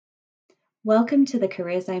Welcome to the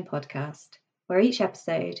Career Zone podcast, where each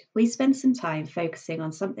episode we spend some time focusing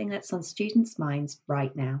on something that's on students' minds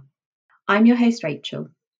right now. I'm your host, Rachel,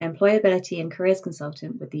 Employability and Careers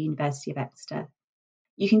Consultant with the University of Exeter.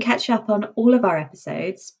 You can catch up on all of our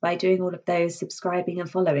episodes by doing all of those subscribing and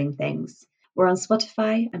following things. We're on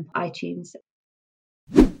Spotify and iTunes.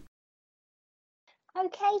 Okay,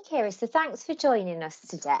 Kira, so thanks for joining us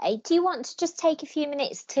today. Do you want to just take a few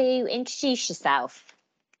minutes to introduce yourself?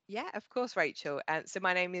 Yeah, of course, Rachel. So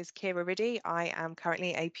my name is Kira Riddy. I am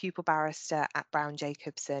currently a pupil barrister at Brown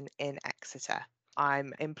Jacobson in Exeter.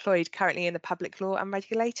 I'm employed currently in the public law and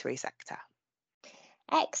regulatory sector.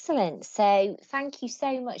 Excellent. So thank you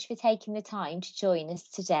so much for taking the time to join us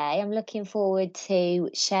today. I'm looking forward to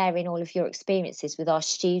sharing all of your experiences with our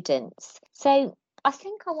students. So I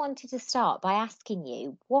think I wanted to start by asking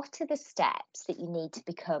you, what are the steps that you need to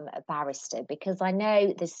become a barrister? Because I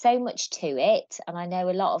know there's so much to it, and I know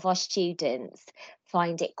a lot of our students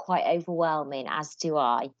find it quite overwhelming, as do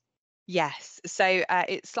I. Yes, so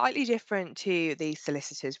it's slightly different to the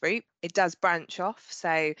solicitor's route. It does branch off.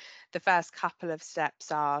 So the first couple of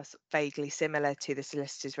steps are vaguely similar to the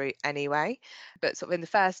solicitor's route anyway. But sort of in the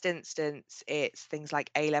first instance, it's things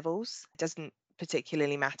like A levels. It doesn't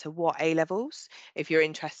particularly matter what A levels. If you're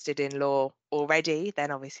interested in law already, then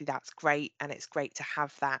obviously that's great. And it's great to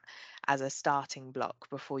have that as a starting block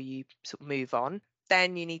before you sort of move on.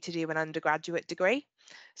 Then you need to do an undergraduate degree.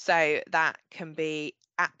 So that can be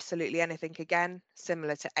absolutely anything again,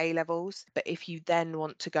 similar to A levels. But if you then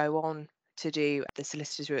want to go on to do the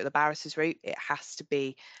solicitor's route or the barrister's route, it has to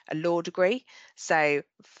be a law degree. So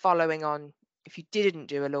following on, if you didn't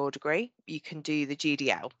do a law degree, you can do the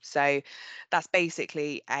GDL. So that's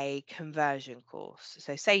basically a conversion course.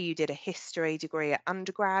 So say you did a history degree at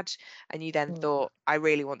undergrad and you then thought, I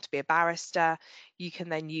really want to be a barrister, you can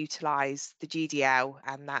then utilise the GDL,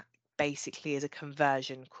 and that basically is a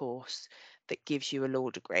conversion course that gives you a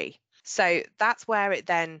law degree. So that's where it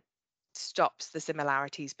then stops the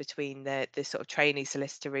similarities between the sort of trainee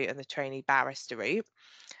solicitor route and the trainee barrister route.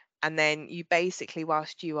 And then you basically,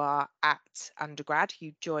 whilst you are at undergrad,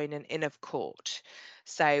 you join an Inn of Court.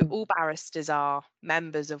 So all barristers are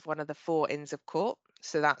members of one of the four Inns of Court.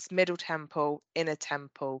 So that's Middle Temple, Inner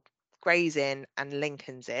Temple, Gray's Inn, and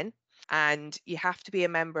Lincoln's Inn. And you have to be a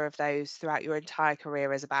member of those throughout your entire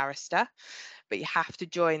career as a barrister, but you have to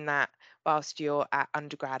join that whilst you're at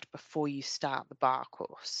undergrad before you start the bar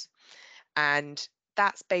course. And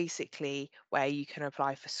that's basically where you can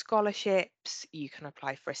apply for scholarships, you can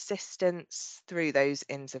apply for assistance through those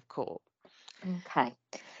Inns of Court. Okay.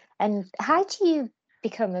 And how do you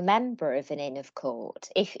become a member of an Inn of Court?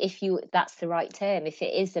 If you that's the right term, if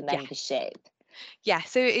it is a Yeah. membership. Yeah,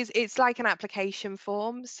 so it's like an application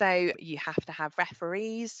form. So you have to have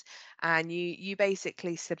referees, and you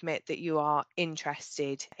basically submit that you are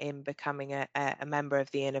interested in becoming a member of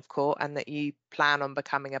the Inn of Court and that you plan on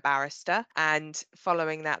becoming a barrister. And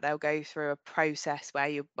following that, they'll go through a process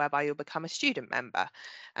whereby you'll become a student member,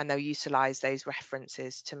 and they'll utilise those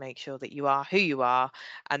references to make sure that you are who you are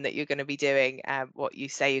and that you're going to be doing what you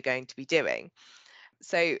say you're going to be doing.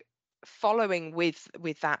 So following with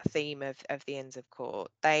that theme of the Inns of Court,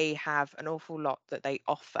 they have an awful lot that they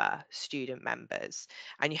offer student members,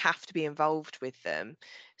 and you have to be involved with them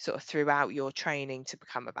sort of throughout your training to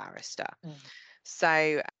become a barrister.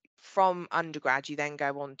 So from undergrad, you then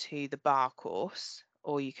go on to the bar course,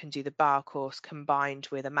 or you can do the bar course combined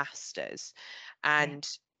with a master's. And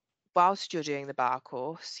whilst you're doing the bar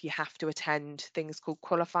course, you have to attend things called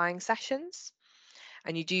qualifying sessions,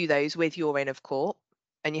 and you do those with your Inn of Court,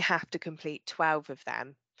 and you have to complete 12 of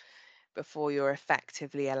them before you're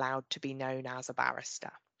effectively allowed to be known as a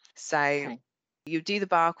barrister. So Okay. you do the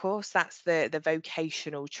bar course, that's the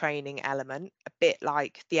vocational training element, a bit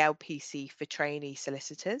like the LPC for trainee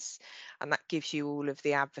solicitors, and that gives you all of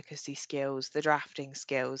the advocacy skills, the drafting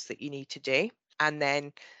skills that you need to do. And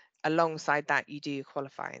then alongside that, you do your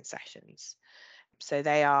qualifying sessions. So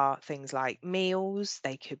they are things like meals,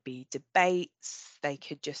 they could be debates, they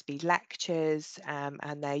could just be lectures,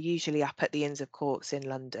 and they're usually up at the Inns of Courts in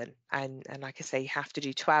London. And like I say, you have to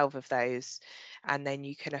do 12 of those, and then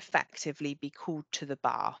you can effectively be called to the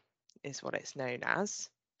bar, is what it's known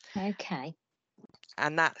as. Okay.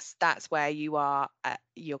 And that's where you are.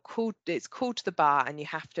 You're called. It's called to the bar, and you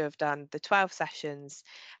have to have done the 12 sessions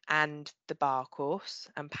and the bar course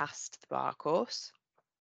and passed the bar course.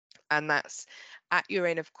 And that's at your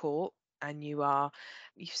Inn of Court, and you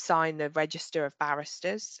sign the register of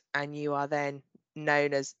barristers, and you are then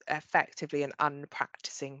known as effectively an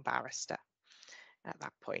unpracticing barrister at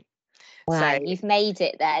that point. Wow, So you've made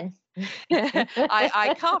it then.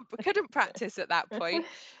 I couldn't practice at that point.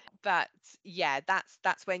 But yeah,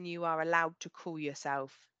 that's when you are allowed to call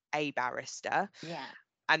yourself a barrister. Yeah.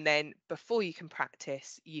 And then before you can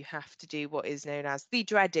practice, you have to do what is known as the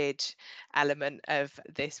dreaded element of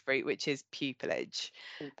this route, which is pupillage.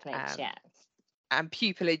 Pupillage, yeah. And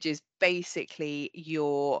pupillage is basically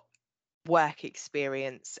your work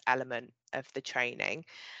experience element of the training.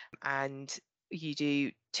 And you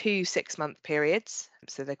do 2 6-month periods.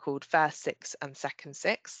 So they're called first six and second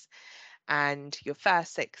six. And your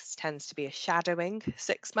first six tends to be a shadowing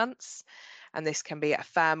 6 months. And this can be at a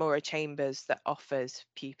firm or a chambers that offers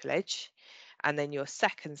pupillage. And then your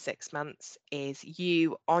second 6 months is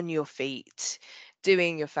you on your feet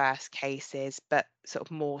doing your first cases, but sort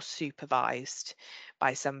of more supervised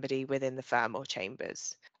by somebody within the firm or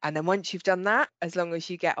chambers. And then once you've done that, as long as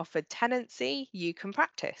you get offered tenancy, you can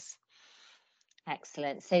practice.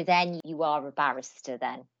 Excellent. So then you are a barrister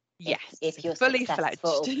then? Yes, if you're fully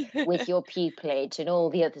successful fledged. with your pupillage and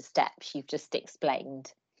all the other steps you've just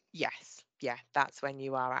explained. Yes, yeah, that's when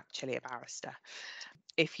you are actually a barrister.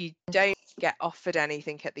 If you don't get offered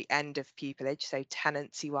anything at the end of pupillage, so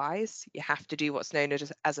tenancy wise, you have to do what's known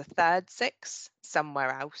as a third six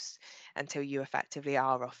somewhere else until you effectively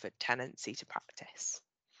are offered tenancy to practice.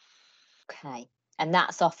 Okay. And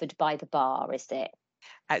that's offered by the bar, is it?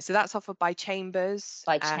 So that's offered by chambers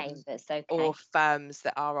By chambers, okay. or firms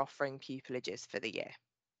that are offering pupillages for the year.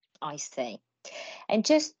 I see. And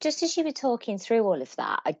just as you were talking through all of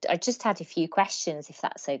that, I just had a few questions, if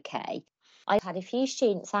that's okay. I had a few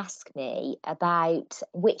students ask me about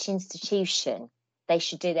which institution they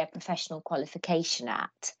should do their professional qualification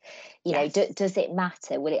at. You know, does it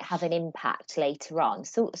matter? Will it have an impact later on?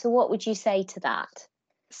 So what would you say to that?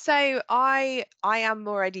 So I am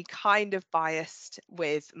already kind of biased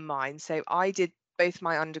with mine. So I did both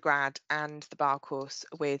my undergrad and the bar course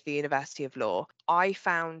with the University of Law. I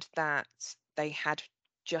found that they had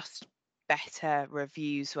just better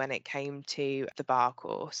reviews when it came to the bar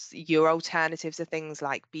course. Your alternatives are things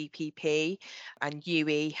like BPP and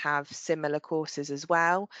UE have similar courses as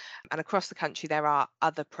well. And across the country, there are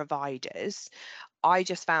other providers. I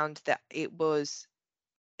just found that it was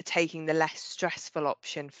taking the less stressful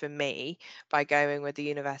option for me by going with the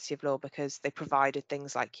University of Law, because they provided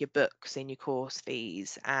things like your books and your course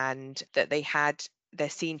fees, and that there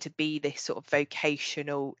seemed to be this sort of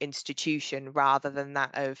vocational institution rather than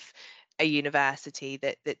that of a university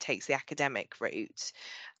that takes the academic route.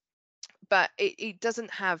 But it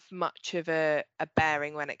doesn't have much of a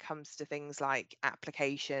bearing when it comes to things like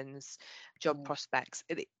applications, job prospects.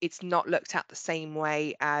 It's not looked at the same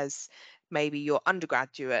way as maybe your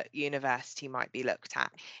undergraduate university might be looked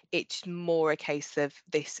at. It's more a case of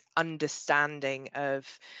this understanding of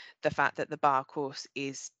the fact that the bar course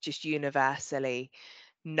is just universally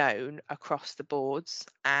known across the boards,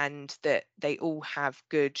 and that they all have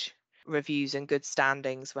good reviews and good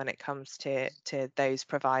standings when it comes to those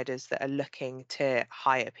providers that are looking to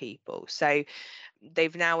hire people. So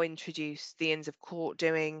they've now introduced the Inns of Court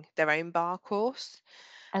doing their own bar course.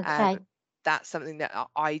 Okay. That's something that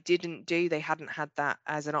I didn't do. They hadn't had that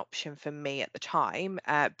as an option for me at the time,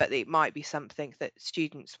 but it might be something that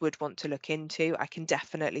students would want to look into. I can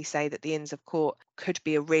definitely say that the Inns of Court could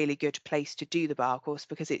be a really good place to do the bar course,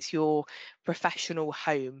 because it's your professional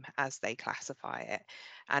home, as they classify it,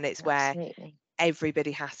 and it's where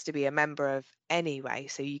everybody has to be a member of anyway,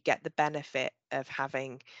 so you get the benefit of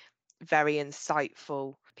having very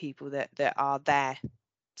insightful people that are there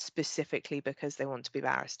specifically because they want to be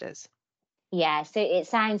barristers. Yeah, so it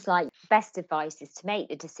sounds like best advice is to make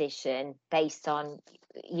the decision based on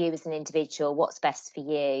you as an individual, what's best for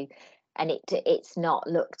you, and it's not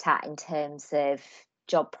looked at in terms of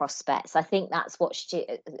job prospects. I think that's what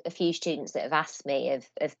a few students that have asked me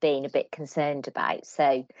have been a bit concerned about.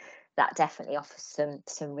 So that definitely offers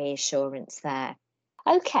some reassurance there.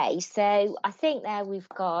 Okay, so I think there we've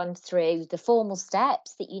gone through the formal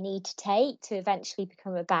steps that you need to take to eventually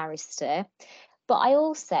become a barrister. But I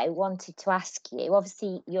also wanted to ask you,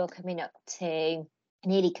 obviously you're coming up to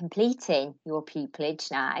nearly completing your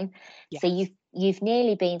pupillage now. Yes. So you've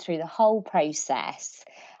nearly been through the whole process.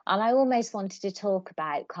 And I almost wanted to talk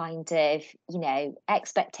about kind of, you know,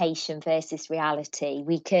 expectation versus reality.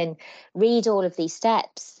 We can read all of these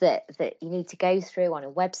steps that you need to go through on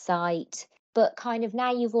a website, but kind of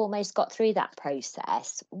now you've almost got through that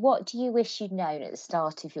process. What do you wish you'd known at the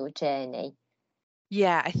start of your journey?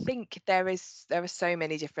 Yeah, I think there are so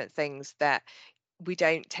many different things that we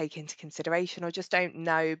don't take into consideration or just don't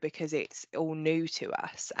know because it's all new to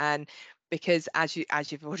us, and because as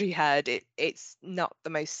you've already heard, it's not the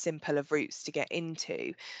most simple of routes to get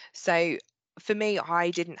into. So for me,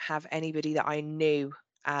 I didn't have anybody that I knew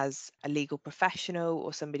as a legal professional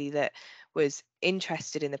or somebody that was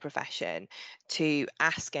interested in the profession to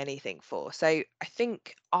ask anything for. So I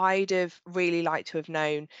think I'd have really liked to have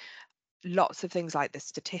known lots of things like the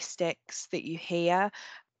statistics that you hear.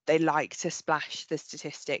 They like to splash the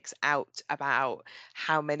statistics out about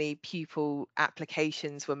how many pupil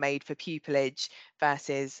applications were made for pupillage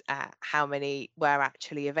versus how many were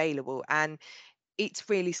actually available. And it's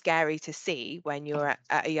really scary to see when you're at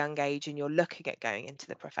a young age and you're looking at going into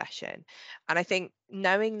the profession. And I think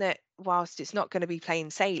knowing that whilst it's not going to be plain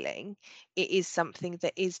sailing, it is something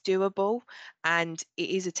that is doable and it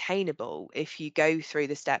is attainable if you go through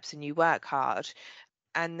the steps and you work hard,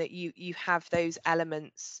 and that you have those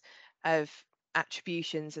elements of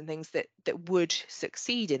attributions and things that would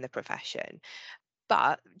succeed in the profession.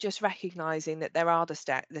 But just recognizing that there are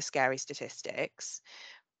the scary statistics,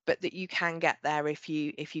 but that you can get there if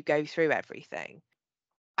you go through everything.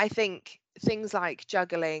 I think things like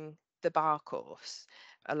juggling the bar course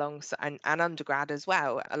alongside and undergrad as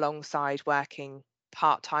well, alongside working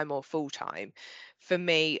part-time or full-time. For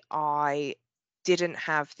me, I didn't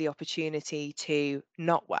have the opportunity to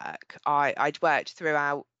not work. I'd worked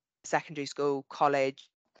throughout secondary school, college.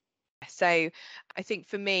 So I think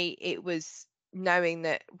for me it was knowing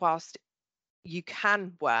that whilst you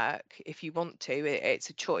can work if you want to, it's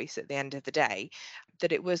a choice at the end of the day,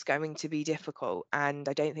 that it was going to be difficult. And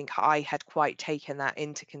I don't think I had quite taken that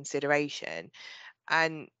into consideration.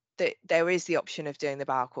 And that there is the option of doing the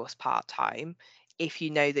bar course part time if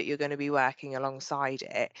you know that you're going to be working alongside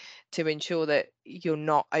it, to ensure that you're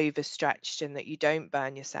not overstretched and that you don't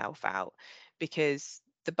burn yourself out, because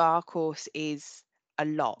the bar course is a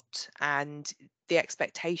lot, and the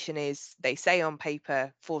expectation is, they say on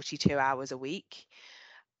paper 42 hours a week,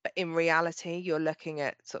 but in reality you're looking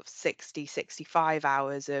at sort of 60, 65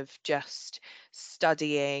 hours of just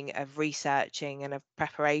studying, of researching and of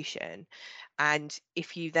preparation. And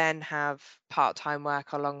if you then have part-time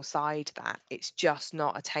work alongside that, it's just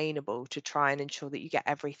not attainable to try and ensure that you get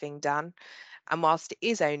everything done. And whilst it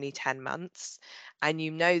is only 10 months and you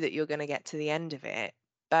know that you're going to get to the end of it,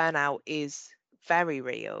 burnout is very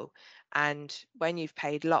real. And when you've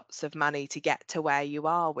paid lots of money to get to where you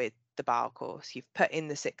are with the bar course, you've put in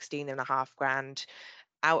the 16.5 grand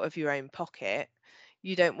out of your own pocket,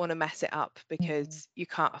 you don't want to mess it up because you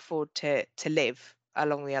can't afford to live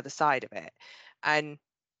along the other side of it. And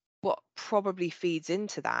what probably feeds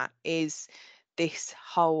into that is this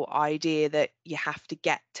whole idea that you have to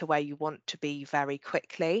get to where you want to be very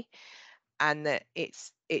quickly, and that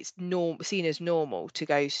it's seen as normal to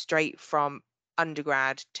go straight from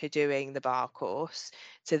undergrad to doing the bar course,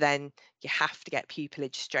 to then you have to get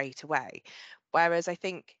pupillage straight away. Whereas I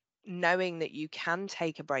think knowing that you can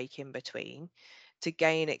take a break in between to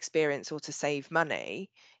gain experience or to save money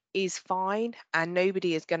is fine, and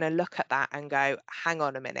nobody is going to look at that and go, hang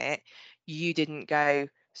on a minute, you didn't go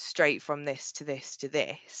straight from this to this to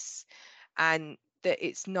this. And that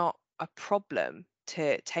it's not a problem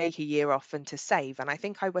to take a year off and to save. And I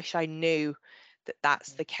think I wish I knew that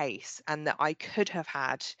that's the case, and that I could have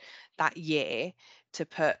had that year to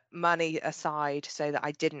put money aside so that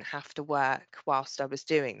I didn't have to work whilst I was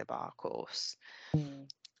doing the bar course.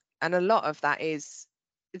 And a lot of that is,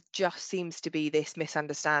 it just seems to be this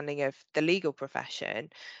misunderstanding of the legal profession,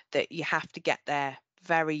 that you have to get there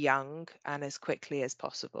very young and as quickly as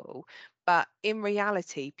possible. But in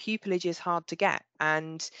reality, pupillage is hard to get,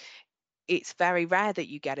 and it's very rare that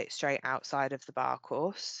you get it straight outside of the bar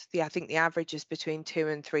course. I think the average is between 2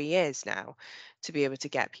 and 3 years now to be able to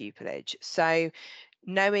get pupillage. So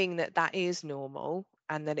knowing that that is normal,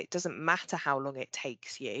 and that it doesn't matter how long it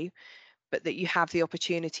takes you, but that you have the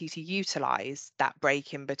opportunity to utilize that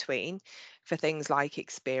break in between for things like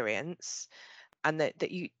experience, and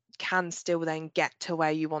that you can still then get to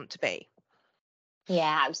where you want to be.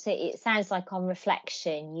 Yeah, absolutely. It sounds like on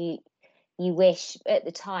reflection, you wish at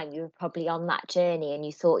the time you were probably on that journey and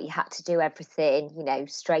you thought you had to do everything,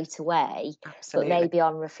 straight away. But Absolutely. maybe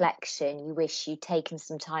on reflection, you wish you'd taken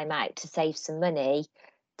some time out to save some money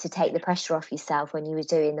to take the pressure off yourself when you were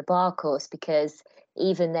doing the bar course, because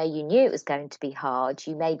even though you knew it was going to be hard,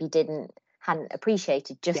 you maybe hadn't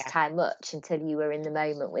appreciated just Yeah. how much until you were in the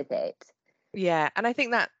moment with it. Yeah. And I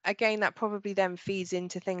think that, again, that probably then feeds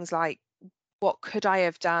into things like, what could I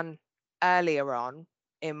have done earlier on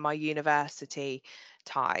in my university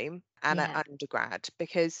time and at Yeah. undergrad?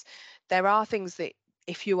 Because there are things that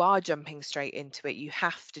if you are jumping straight into it, you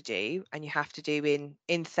have to do, and you have to do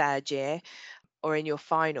in third year. or in your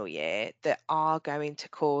final year that are going to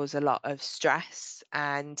cause a lot of stress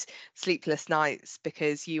and sleepless nights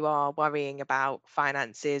because you are worrying about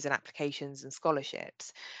finances and applications and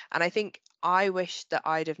scholarships. And I think I wish that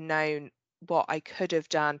I'd have known what I could have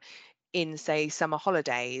done in, say, summer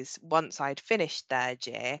holidays once I'd finished third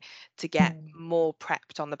year to get Mm. more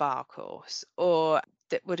prepped on the bar course, or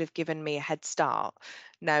that would have given me a head start,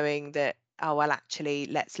 knowing that, oh, well, actually,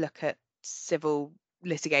 let's look at civil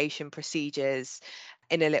litigation procedures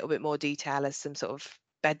in a little bit more detail as some sort of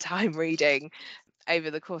bedtime reading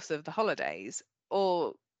over the course of the holidays,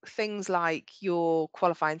 or things like your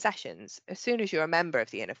qualifying sessions. As soon as you're a member of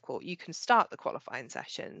the Inn of Court, you can start the qualifying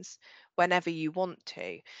sessions whenever you want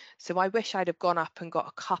to. So I wish I'd have gone up and got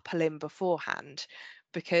a couple in beforehand,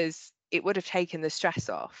 because it would have taken the stress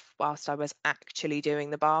off whilst I was actually doing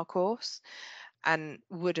the bar course, and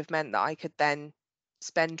would have meant that I could then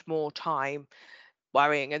spend more time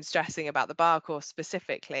worrying and stressing about the bar course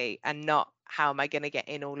specifically, and not how am I going to get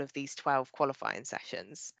in all of these 12 qualifying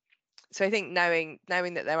sessions. So I think knowing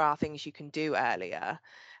that there are things you can do earlier,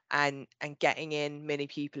 and getting in mini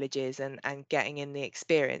pupilages and getting in the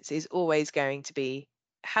experience is always going to be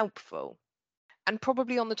helpful. And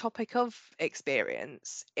probably on the topic of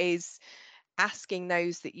experience is asking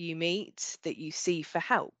those that you meet, that you see, for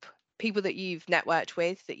help. People that you've networked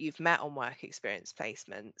with, that you've met on work experience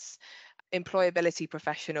placements, employability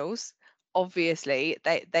professionals. Obviously,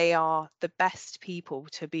 they are the best people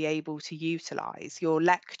to be able to utilize. Your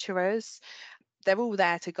lecturers, they're all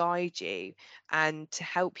there to guide you and to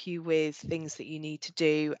help you with things that you need to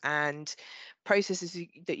do and processes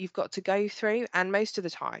that you've got to go through. And most of the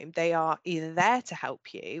time, they are either there to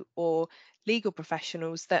help you, or legal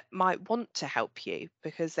professionals that might want to help you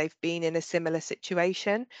because they've been in a similar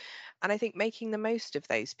situation. And I think making the most of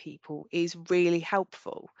those people is really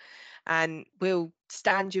helpful and will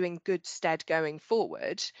stand you in good stead going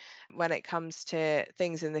forward when it comes to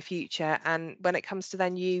things in the future, and when it comes to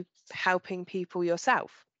then you helping people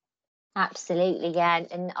yourself. Absolutely, yeah.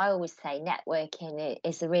 And I always say networking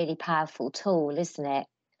is a really powerful tool, isn't it?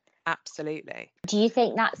 Absolutely. Do you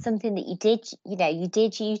think that's something that you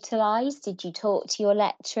did utilise? Did you talk to your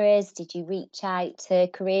lecturers? Did you reach out to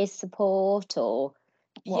career support, or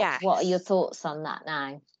what are your Yes. thoughts on that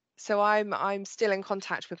now? So I'm still in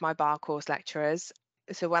contact with my bar course lecturers.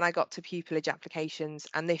 So when I got to pupillage applications,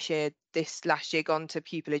 and this last year gone to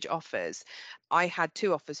pupillage offers, I had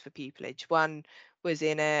two offers for pupillage. One was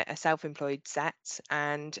in a self-employed set,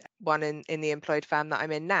 and one in the employed firm that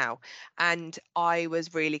I'm in now. And I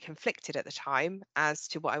was really conflicted at the time as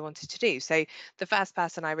to what I wanted to do. So the first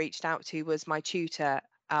person I reached out to was my tutor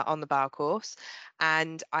on the bar course,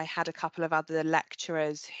 and I had a couple of other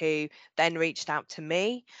lecturers who then reached out to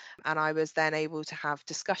me, and I was then able to have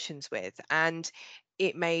discussions with. And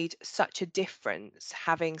it made such a difference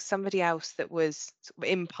having somebody else that was sort of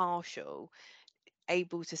impartial,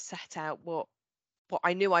 able to set out what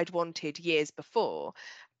I knew I'd wanted years before,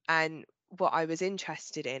 and what I was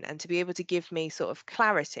interested in, and to be able to give me sort of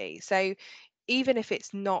clarity. So even if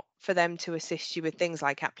it's not for them to assist you with things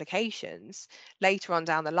like applications, later on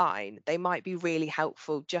down the line, they might be really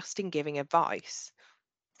helpful just in giving advice.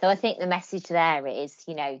 So I think the message there is,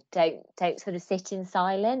 don't sort of sit in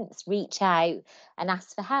silence, reach out and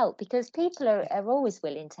ask for help, because people are always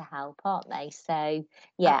willing to help, aren't they? So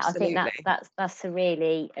yeah, I think Absolutely. that's a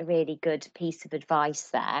really good piece of advice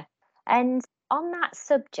there. And on that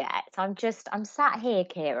subject, I'm sat here,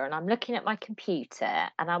 Kira, and I'm looking at my computer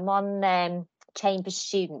and I'm on Chambers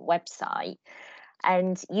student website,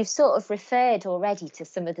 and you've sort of referred already to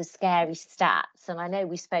some of the scary stats. And I know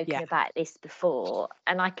we've Yeah. spoken about this before.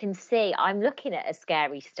 And I can see, I'm looking at a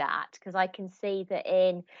scary stat because I can see that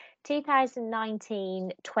in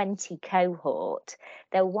 2019-20 cohort,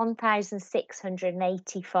 there were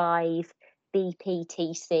 1,685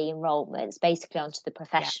 BPTC enrolments, basically onto the Yeah.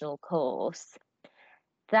 professional course.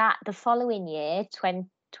 That the following year,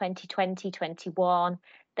 2020-21,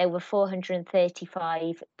 there were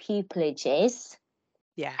 435 pupilages,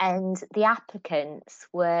 Yeah. and the applicants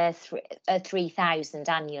were 3,000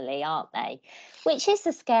 annually, aren't they? Which is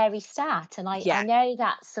a scary stat. And I Yeah. know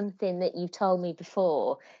that's something that you've told me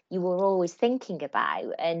before you were always thinking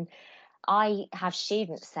about. And I have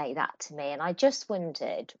students say that to me. And I just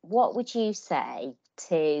wondered, what would you say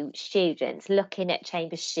to students looking at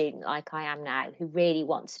Chambers student like I am now, who really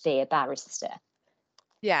want to be a barrister?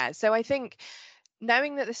 Yeah. So I think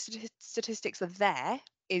knowing that the statistics are there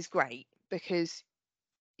is great, because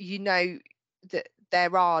you know that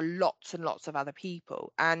there are lots and lots of other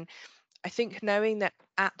people. And I think knowing that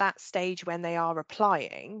at that stage when they are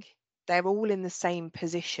applying, they're all in the same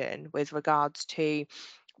position with regards to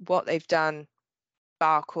what they've done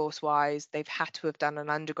bar course wise, they've had to have done an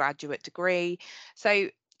undergraduate degree. So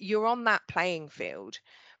you're on that playing field.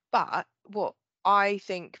 But what I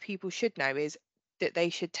think people should know is that they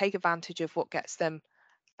should take advantage of what gets them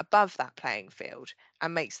above that playing field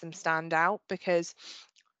and makes them stand out, because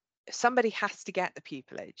somebody has to get the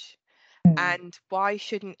pupillage. And why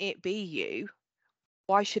shouldn't it be you?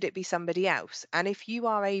 Why should it be somebody else? And if you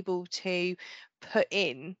are able to put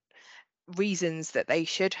in reasons that they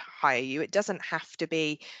should hire you, it doesn't have to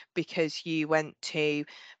be because you went to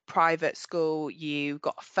private school, you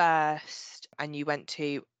got first, and you went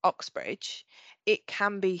to Oxbridge. It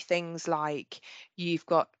can be things like you've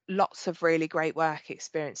got lots of really great work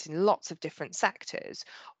experience in lots of different sectors,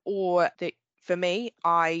 or that for me,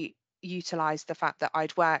 I utilized the fact that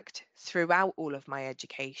I'd worked throughout all of my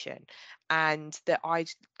education and that I'd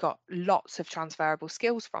got lots of transferable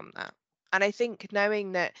skills from that. And I think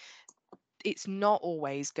knowing that it's not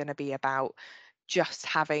always going to be about just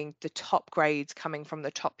having the top grades coming from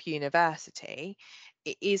the top university.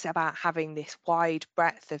 It is about having this wide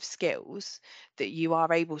breadth of skills that you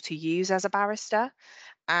are able to use as a barrister,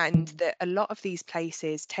 and that a lot of these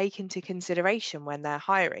places take into consideration when they're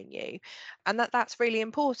hiring you, and that's really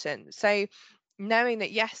important. So knowing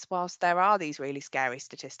that, yes, whilst there are these really scary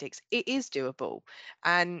statistics, it is doable.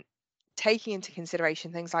 And taking into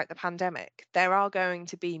consideration things like the pandemic, there are going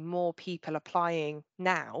to be more people applying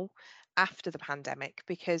now after the pandemic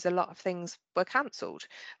because a lot of things were cancelled.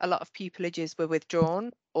 A lot of pupillages were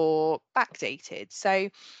withdrawn or backdated. So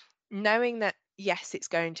knowing that, yes, it's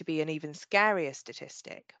going to be an even scarier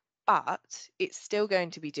statistic, but it's still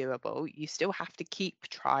going to be doable. You still have to keep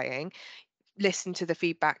trying, listen to the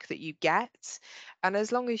feedback that you get. And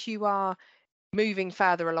as long as you are moving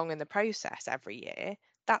further along in the process every year,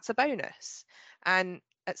 that's a bonus. And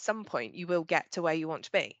at some point, you will get to where you want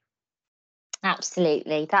to be.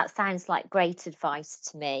 Absolutely. That sounds like great advice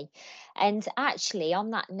to me. And actually,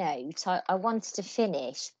 on that note, I wanted to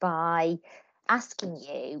finish by asking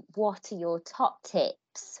you, what are your top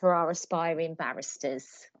tips for our aspiring barristers?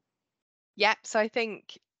 Yep. So I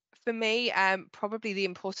think for me, probably the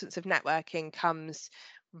importance of networking comes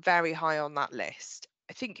very high on that list.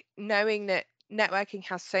 I think knowing that networking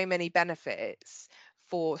has so many benefits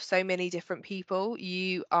for so many different people,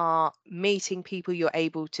 you are meeting people, you're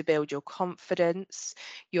able to build your confidence,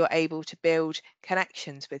 you're able to build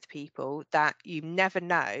connections with people that you never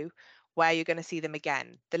know where you're going to see them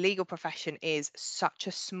again. The legal profession is such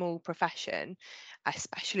a small profession,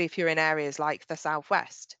 especially if you're in areas like the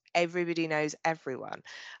Southwest. Everybody knows everyone.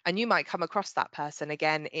 And you might come across that person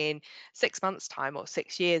again in 6 months' time or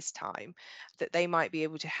 6 years' time, that they might be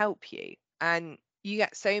able to help you. And you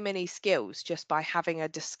get so many skills just by having a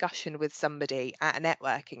discussion with somebody at a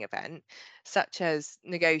networking event, such as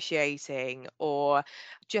negotiating or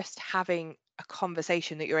just having a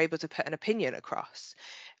conversation that you're able to put an opinion across,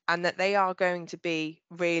 and that they are going to be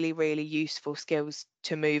really, really useful skills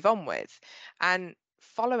to move on with. And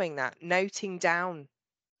following that, noting down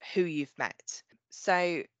who you've met.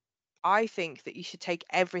 So I think that you should take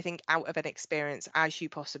everything out of an experience as you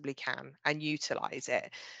possibly can and utilize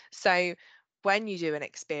it. So when you do an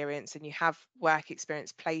experience and you have work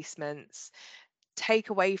experience placements,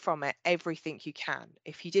 take away from it everything you can.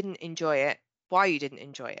 If you didn't enjoy it, why you didn't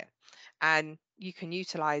enjoy it. And you can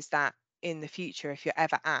utilize that in the future if you're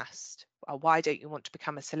ever asked, well, why don't you want to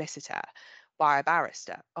become a solicitor? Why a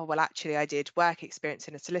barrister? Oh, well, actually, I did work experience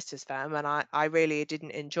in a solicitor's firm and I really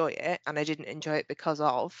didn't enjoy it. And I didn't enjoy it because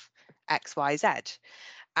of X, Y, Z.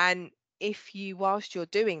 And if you, whilst you're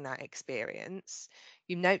doing that experience,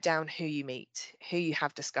 you note down who you meet, who you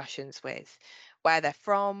have discussions with, where they're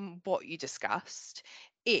from, what you discussed.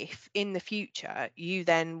 If in the future you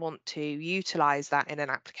then want to utilize that in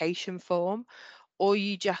an application form, or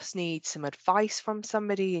you just need some advice from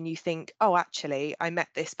somebody and you think, oh, actually, I met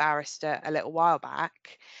this barrister a little while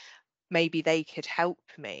back, maybe they could help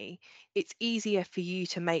me, it's easier for you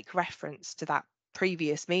to make reference to that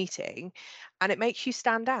previous meeting, and it makes you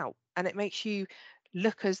stand out and it makes you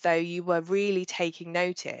look as though you were really taking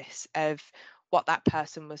notice of what that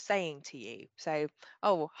person was saying to you. So,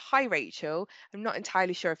 oh, hi, Rachel. I'm not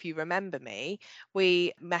entirely sure if you remember me.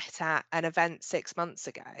 We met at an event 6 months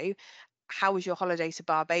ago. How was your holiday to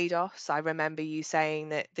Barbados? I remember you saying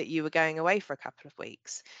that you were going away for a couple of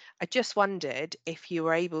weeks. I just wondered if you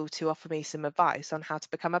were able to offer me some advice on how to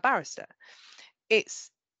become a barrister. It's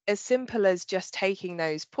as simple as just taking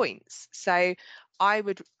those points. So I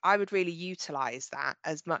would really utilize that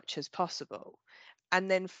as much as possible. And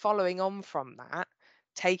then following on from that,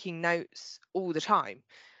 taking notes all the time.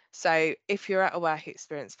 So if you're at a work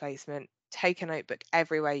experience placement, take a notebook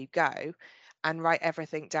everywhere you go and write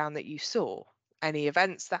everything down that you saw. any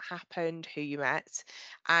events that happened, who you met,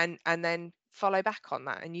 and then follow back on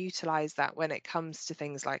that and utilize that when it comes to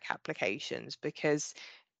things like applications, because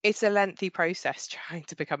it's a lengthy process trying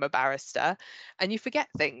to become a barrister, and you forget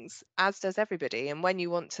things, as does everybody. And when you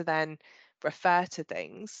want to then refer to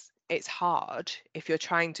things, it's hard if you're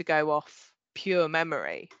trying to go off pure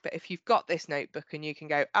memory. But if you've got this notebook and you can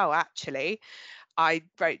go, oh, actually, I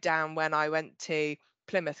wrote down when I went to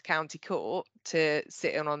Plymouth County Court to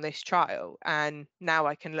sit in on this trial, and now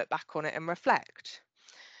I can look back on it and reflect.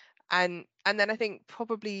 And then I think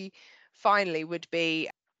probably finally would be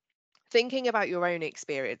thinking about your own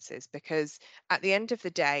experiences, because at the end of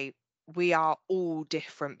the day, we are all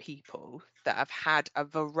different people that have had a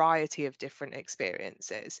variety of different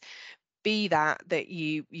experiences. Be that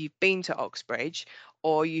you've been to Oxbridge,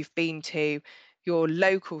 or you've been to your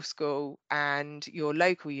local school and your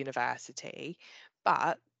local university,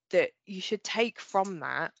 but that you should take from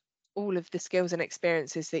that all of the skills and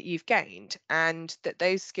experiences that you've gained, and that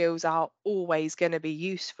those skills are always going to be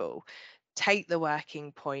useful. Take the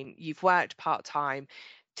working point. You've worked part-time.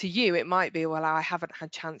 To you, it might be, well, I haven't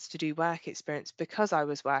had chance to do work experience because I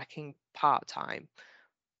was working part-time.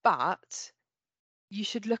 But you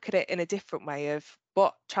should look at it in a different way of,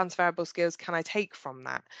 what transferable skills can I take from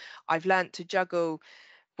that? I've learnt to juggle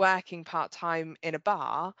working part-time in a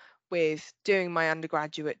bar with doing my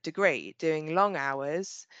undergraduate degree, doing long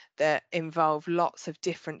hours that involve lots of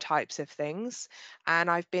different types of things. And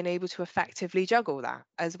I've been able to effectively juggle that,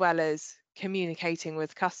 as well as communicating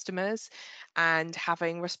with customers and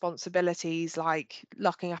having responsibilities like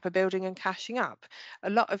locking up a building and cashing up. A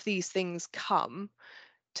lot of these things come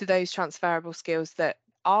to those transferable skills that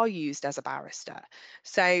are used as a barrister.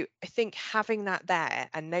 So I think having that there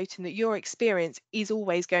and noting that your experience is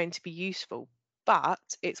always going to be useful, but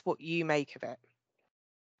it's what you make of it.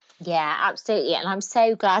 Yeah, absolutely. And I'm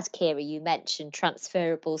so glad, Kira, you mentioned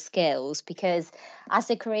transferable skills, because as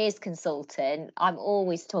a careers consultant, I'm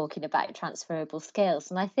always talking about transferable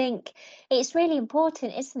skills. And I think it's really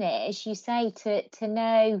important, isn't it, as you say, to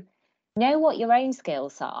know what your own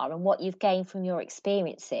skills are and what you've gained from your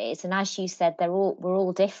experiences. And as you said, we're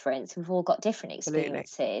all different. We've all got different Absolutely.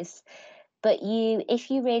 experiences. But if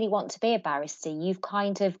you really want to be a barrister, you've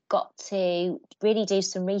kind of got to really do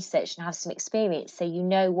some research and have some experience, so you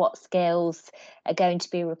know what skills are going to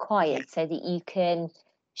be required, so that you can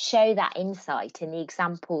show that insight in the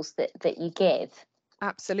examples that you give.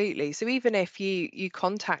 Absolutely. So even if you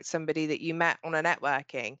contact somebody that you met on a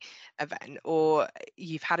networking event, or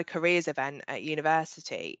you've had a careers event at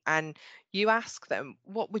university, and you ask them,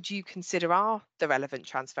 what would you consider are the relevant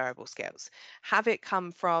transferable skills? Have it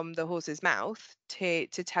come from the horse's mouth to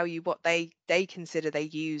tell you what they consider they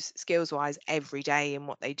use skills wise every day in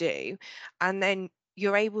what they do. And then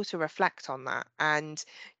you're able to reflect on that, and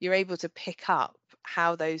you're able to pick up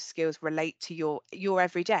how those skills relate to your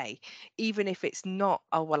everyday, even if it's not,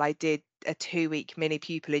 oh, well, I did a 2-week mini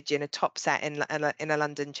pupillage in a top set in a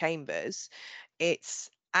London Chambers. It's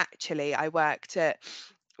actually, I worked at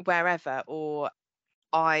wherever, or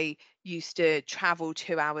I used to travel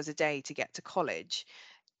 2 hours a day to get to college.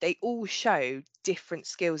 They all show different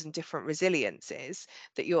skills and different resiliences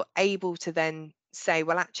that you're able to then say,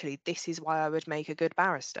 well, actually, this is why I would make a good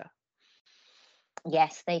barrister.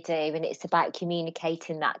 Yes, they do. And it's about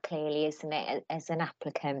communicating that clearly, isn't it, as an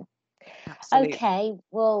applicant? Absolutely. Okay,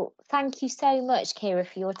 well, thank you so much, Kira,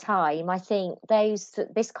 for your time. I think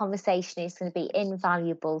this conversation is going to be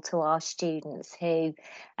invaluable to our students who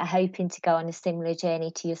are hoping to go on a similar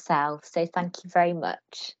journey to yourself. So thank you very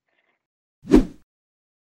much.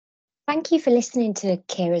 Thank you for listening to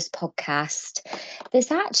Kira's podcast.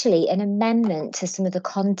 There's actually an amendment to some of the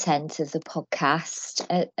content of the podcast,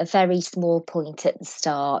 a very small point at the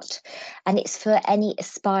start, and it's for any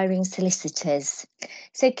aspiring solicitors.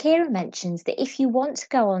 So Kira mentions that if you want to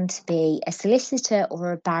go on to be a solicitor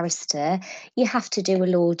or a barrister, you have to do a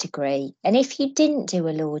law degree. And if you didn't do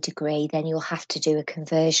a law degree, then you'll have to do a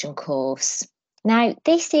conversion course. Now,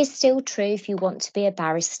 this is still true if you want to be a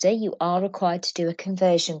barrister, you are required to do a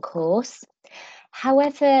conversion course.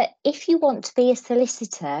 However, if you want to be a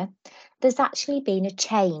solicitor, there's actually been a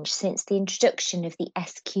change since the introduction of the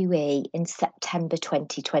SQE in September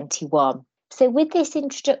 2021. So with this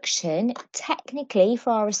introduction, technically for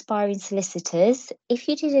our aspiring solicitors, if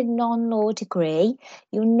you did a non-law degree,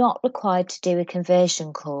 you're not required to do a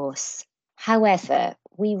conversion course. However,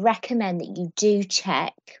 we recommend that you do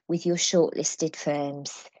check with your shortlisted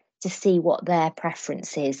firms to see what their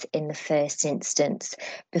preference is in the first instance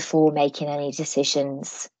before making any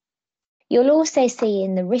decisions. You'll also see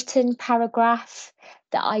in the written paragraph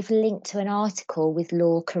that I've linked to an article with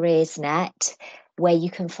Law Careers Net, where you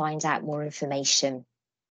can find out more information.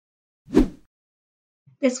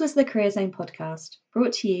 This was the Career Zone podcast,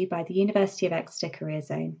 brought to you by the University of Exeter Career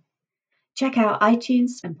Zone. Check out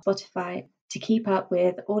iTunes and Spotify to keep up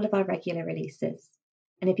with all of our regular releases.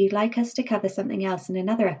 And if you'd like us to cover something else in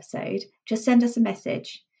another episode, just send us a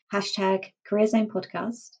message,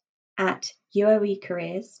 #CareerZonePodcast, @UOE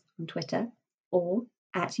Careers on Twitter, or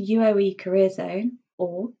 @UOE Career Zone,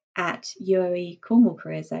 or @UOE Cornwall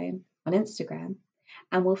Career Zone on Instagram,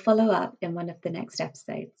 and we'll follow up in one of the next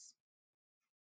episodes.